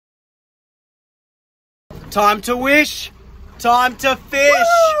Time to wish, time to fish.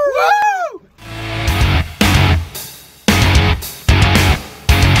 Woo! Woo!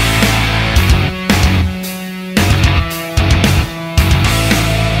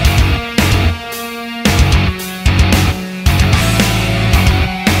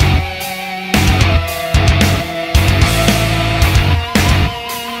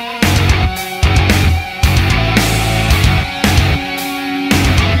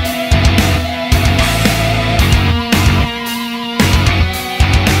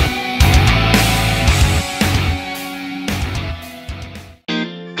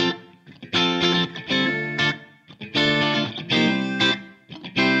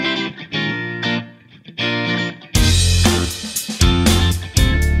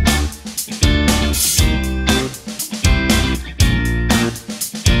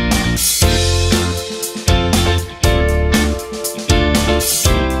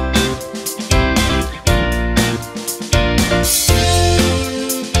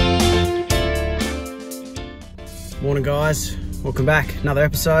 Morning guys, welcome back, another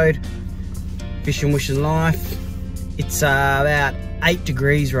episode, Fishing Wishin Life. It's about 8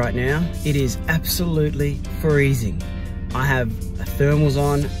 degrees right now. It is absolutely freezing. I have thermals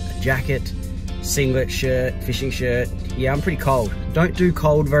on, a jacket, singlet shirt, fishing shirt. Yeah, I'm pretty cold. Don't do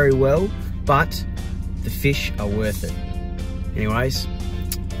cold very well, but the fish are worth it. Anyways,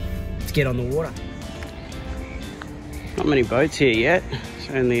 let's get on the water. Not many boats here yet. It's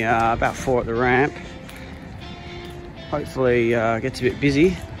only about 4 at the ramp. Hopefully gets a bit busy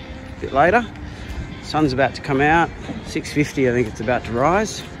a bit later. Sun's about to come out, 6:50 I think it's about to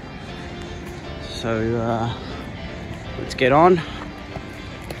rise. So let's get on,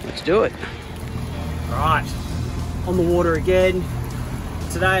 let's do it. Right, on the water again.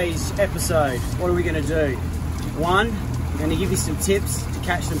 Today's episode, what are we gonna do? One, I'm gonna give you some tips to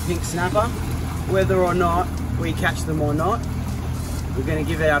catch some pink snapper, whether or not we catch them or not. We're gonna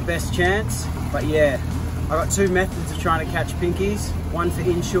give it our best chance, but yeah. I've got 2 methods of trying to catch pinkies, one for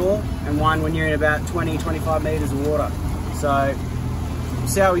inshore and one when you're in about 20-25 meters of water. So we'll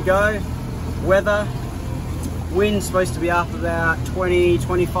see how we go. Weather, wind's supposed to be up about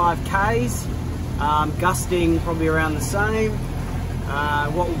 20-25 k's, gusting probably around the same.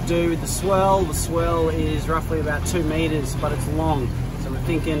 What we'll do with the swell is roughly about 2 meters, but it's long. So we're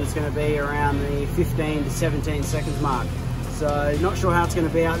thinking it's going to be around the 15 to 17 seconds mark. So not sure how it's going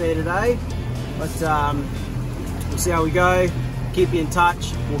to be out there today. But we'll see how we go, keep you in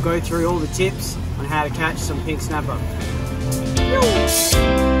touch. We'll go through all the tips on how to catch some pink snapper.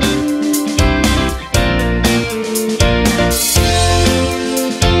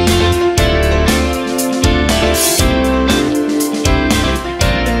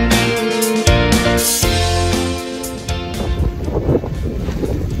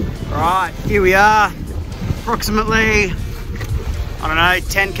 Right, here we are, approximately, I don't know,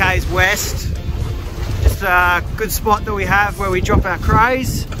 10 k's west. Just a good spot that we have where we drop our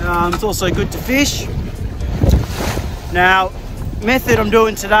crays. It's also good to fish. Now, method I'm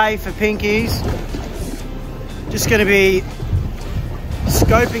doing today for pinkies, just going to be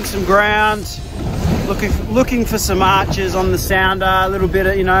scoping some ground, looking for some arches on the sounder, a little bit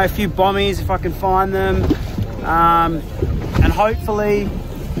of, you know, a few bommies if I can find them, and hopefully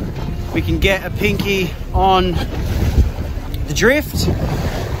we can get a pinky on the drift.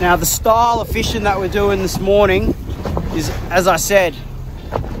 Now the style of fishing that we're doing this morning is, as I said,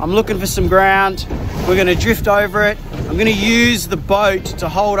 I'm looking for some ground. We're going to drift over it. I'm going to use the boat to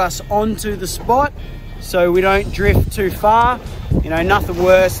hold us onto the spot so we don't drift too far. You know, nothing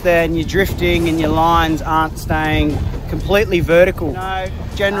worse than you're drifting and your lines aren't staying completely vertical. You know,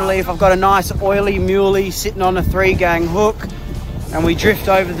 generally if I've got a nice oily muley sitting on a 3-gang hook and we drift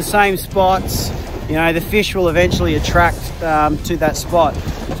over the same spots, you know, the fish will eventually attract to that spot.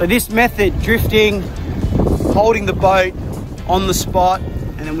 So this method, drifting, holding the boat on the spot,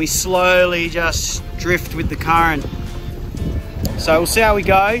 and then we slowly just drift with the current. So we'll see how we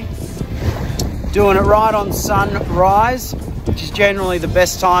go. Doing it right on sunrise, which is generally the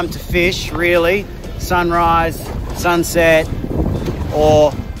best time to fish, really. Sunrise, sunset,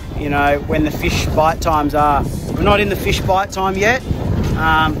 or, you know, when the fish bite times are. We're not in the fish bite time yet,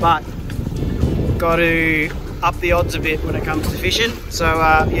 but got to up the odds a bit when it comes to fishing. So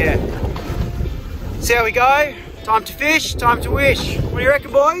yeah, see how we go. Time to fish, time to wish. What do you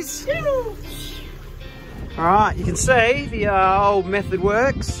reckon, boys? All right, you can see the old method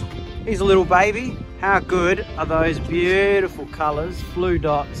works. Here's a little baby. How good are those beautiful colors, blue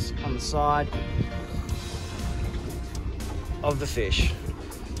dots on the side of the fish?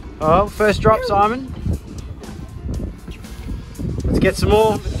 Oh, first drop, Simon. Let's get some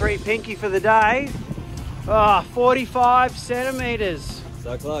more. 3 pinky for the day. Oh, 45 centimeters.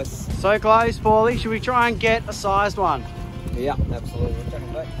 So close. So close, Paulie. Should we try and get a sized one? Yeah, absolutely.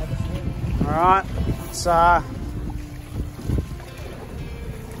 All right, let's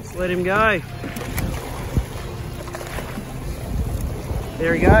let him go.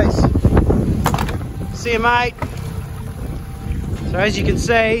 There he goes. See you, mate. So as you can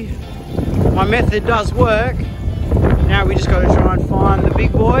see, my method does work. Now we just got to try and find the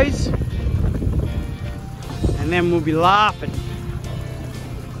big boys, and then we'll be laughing.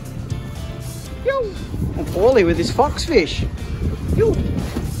 Yo! And Paulie with his foxfish. Yo!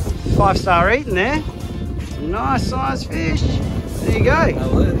 5-star eating there. Some nice sized fish. There you go.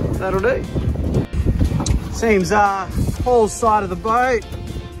 That'll do. Seems Paul's side of the boat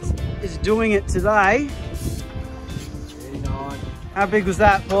is doing it today. 39. How big was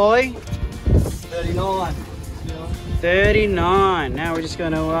that, Paulie? 39. 39. Now we're just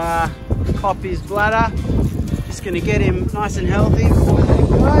going to cop his bladder. Just going to get him nice and healthy before we let him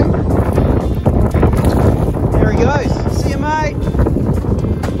go. There he goes. See you, mate.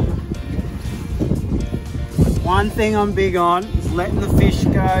 One thing I'm big on is letting the fish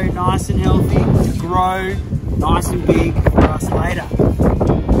go nice and healthy to grow nice and big for us later.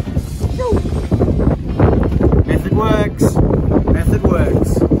 Method works. Method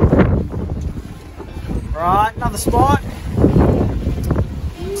works. Right, another spot.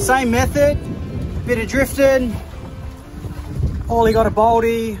 Same method. Bit of drifting. Paulie got a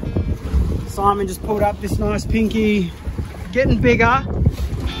boldy. Simon just pulled up this nice pinky. Getting bigger,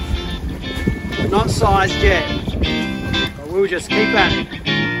 but not sized yet. But we'll just keep at it.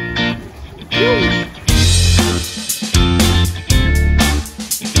 Woo.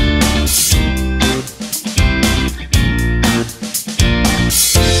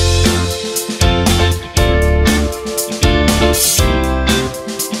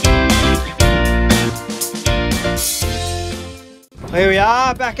 Here we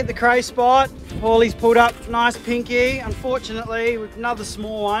are, back at the cray spot. Paulie's pulled up nice pinky, unfortunately with another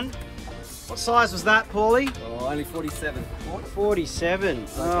small one. What size was that, Paulie? Oh, only 47. 47.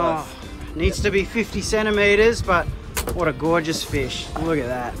 Oh, needs to be 50 centimeters, but what a gorgeous fish. Look at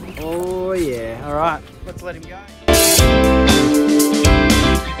that. Oh yeah. All right, let's let him go.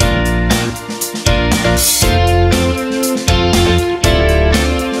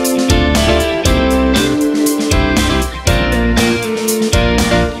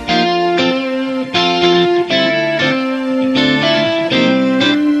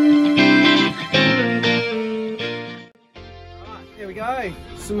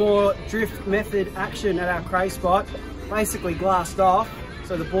 Some more drift method action at our cray spot. Basically glassed off,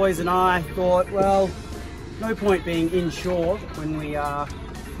 so the boys and I thought, well, no point being inshore when we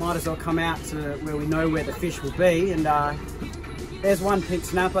might as well come out to where we know where the fish will be. And there's one pink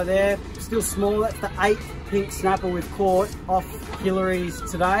snapper there, still small. That's the 8th pink snapper we've caught off Hillary's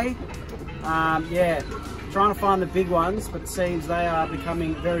today. Yeah, trying to find the big ones, but it seems they are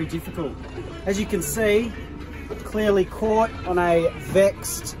becoming very difficult. As you can see, clearly caught on a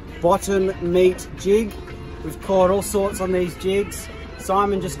vexed bottom meat jig. We've caught all sorts on these jigs.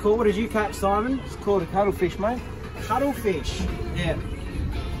 Simon just caught, what did you catch, Simon? Just caught a cuttlefish, mate. Cuttlefish, yeah.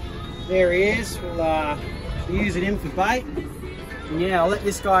 There he is. We'll be using him for bait. And yeah, I'll let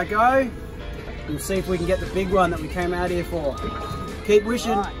this guy go. And we'll see if we can get the big one that we came out here for. Keep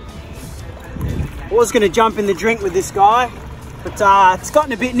wishing. Right. I was going to jump in the drink with this guy, but it's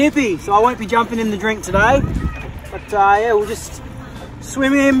gotten a bit nippy, so I won't be jumping in the drink today. But yeah, we'll just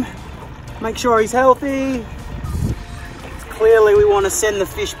swim him, make sure he's healthy. Clearly we want to send the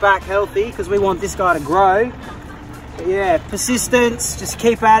fish back healthy because we want this guy to grow. But yeah, persistence, just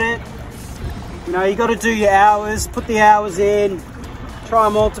keep at it. You know, you got to do your hours, put the hours in, try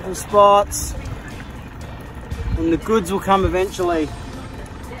multiple spots, and the goods will come eventually.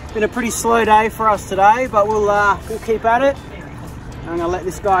 It's been a pretty slow day for us today, but we'll keep at it. I'm gonna let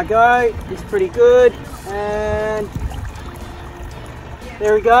this guy go. He's pretty good. And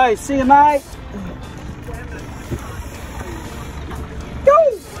there we go. See you, mate.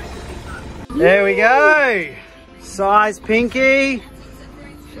 Go. There we go. Size pinky.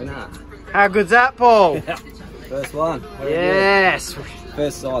 How good's that, Paul? First one. Yes.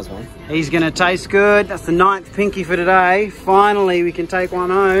 First size one. He's going to taste good. That's the 9th pinky for today. Finally, we can take one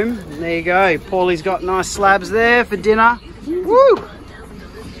home. And there you go. Paulie's got nice slabs there for dinner. Woo!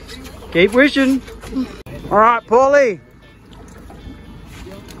 Keep wishing. All right, Paulie.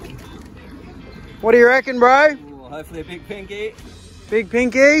 What do you reckon, bro? Ooh, hopefully a big pinky. Big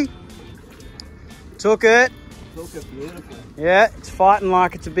pinky. Took it. Took it, beautiful. Yeah, it's fighting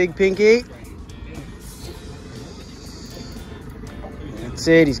like it's a big pinky. That's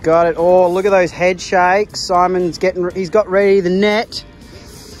it, he's got it. Oh, look at those head shakes. Simon's he's got ready the net.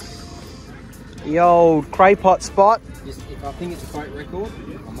 The old cray pot spot. If I think it's a boat record,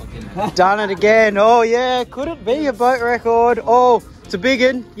 I'm not getting it. Done it again. Oh yeah, could it be a boat record? Oh, it's a big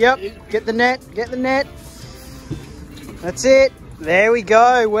one. Yep, get the net, get the net. That's it. There we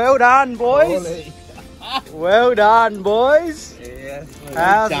go. Well done, boys. Holy. Well done, boys. Yeah,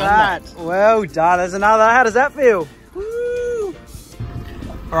 how's that? Mate. Well done. There's another. How does that feel? Woo.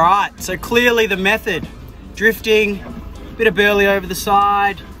 All right, so clearly the method. Drifting, bit of burley over the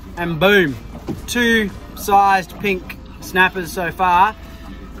side, and boom. 2 sized pink snappers so far.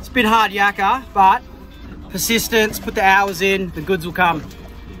 It's been hard yakka, but persistence, put the hours in, the goods will come.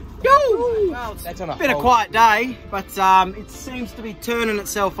 Yo! Well, it's been a quiet day, but it seems to be turning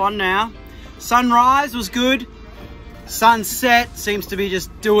itself on now. Sunrise was good. Sunset seems to be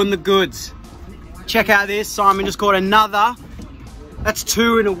just doing the goods. Check out this, Simon just caught another. That's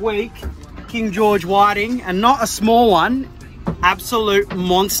 2 in a week. King George whiting, and not a small one. Absolute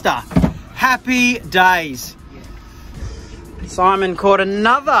monster. Happy days. Simon caught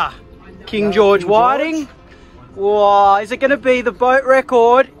another King George whiting. Wow, is it going to be the boat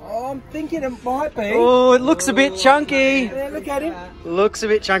record? Oh, I'm thinking it might be. Oh, it looks a bit chunky. Yeah, look at him. Looks a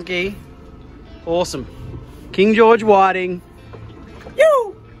bit chunky. Awesome. King George whiting.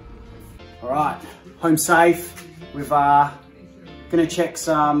 Yoo! All right, home safe. We've going to check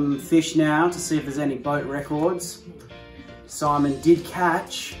some fish now to see if there's any boat records. Simon did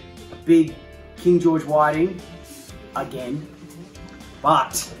catch a big King George whiting again,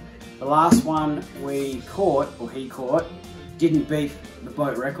 but the last one we caught, or he caught, didn't beat the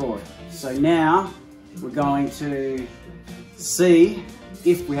boat record. So now we're going to see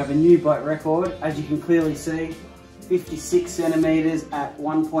if we have a new boat record. As you can clearly see, 56 centimeters at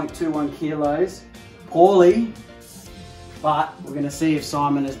 1.21 kilos. Poorly, but we're gonna see if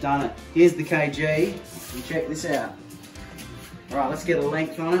Simon has done it. Here's the kg, and check this out. All right, let's get a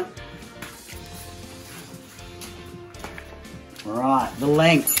length on it. All right, the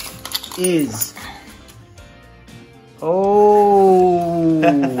length is, oh,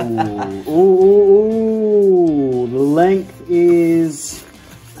 ooh, the length is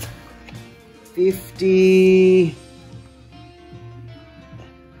 56.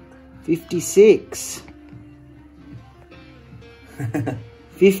 56.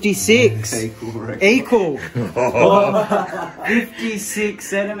 Equal. 56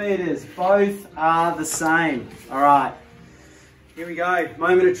 centimeters. Both are the same. All right. Here we go.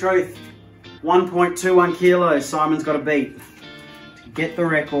 Moment of truth. 1.21 kilos. Simon's got to beat. To get the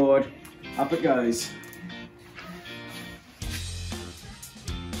record. Up it goes.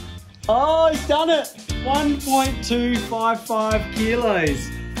 Oh, he's done it. 1.255 kilos.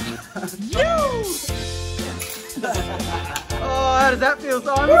 Oh, how does that feel,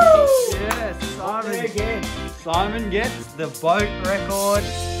 Simon? Woo! Yes, Simon gets the boat record.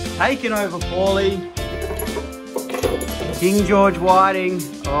 Taken over Paulie. King George whiting.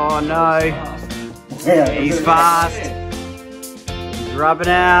 Oh no. He's fast. He's rubbing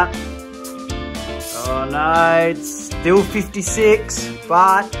out. Oh no, it's still 56,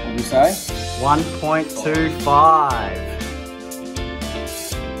 but What do you say? 1.25.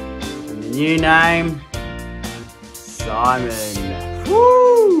 And the new name, Simon.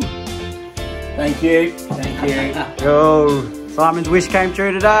 Woo! Thank you. Thank you. Yo, Simon's wish came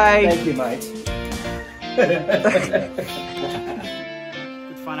true today. Thank you, mate.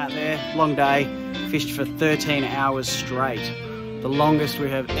 Good fun out there. Long day. Fished for 13 hours straight. The longest we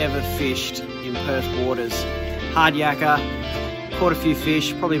have ever fished in Perth waters. Hard yakka. Caught a few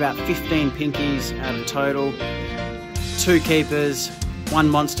fish, probably about 15 pinkies out of total. 2 keepers, 1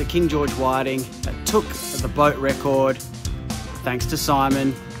 monster King George whiting that took the boat record, thanks to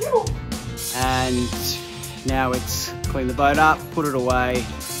Simon. And now it's clean the boat up, put it away,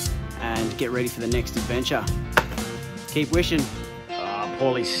 and get ready for the next adventure. Keep wishing. Oh,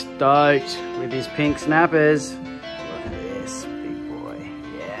 Paulie's stoked with his pink snappers. Look at this, big boy.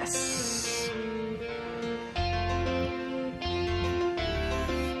 Yes.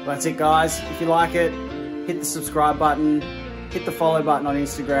 That's it, guys. If you like it, hit the subscribe button, hit the follow button on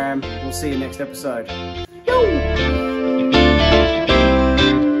Instagram. We'll see you next episode.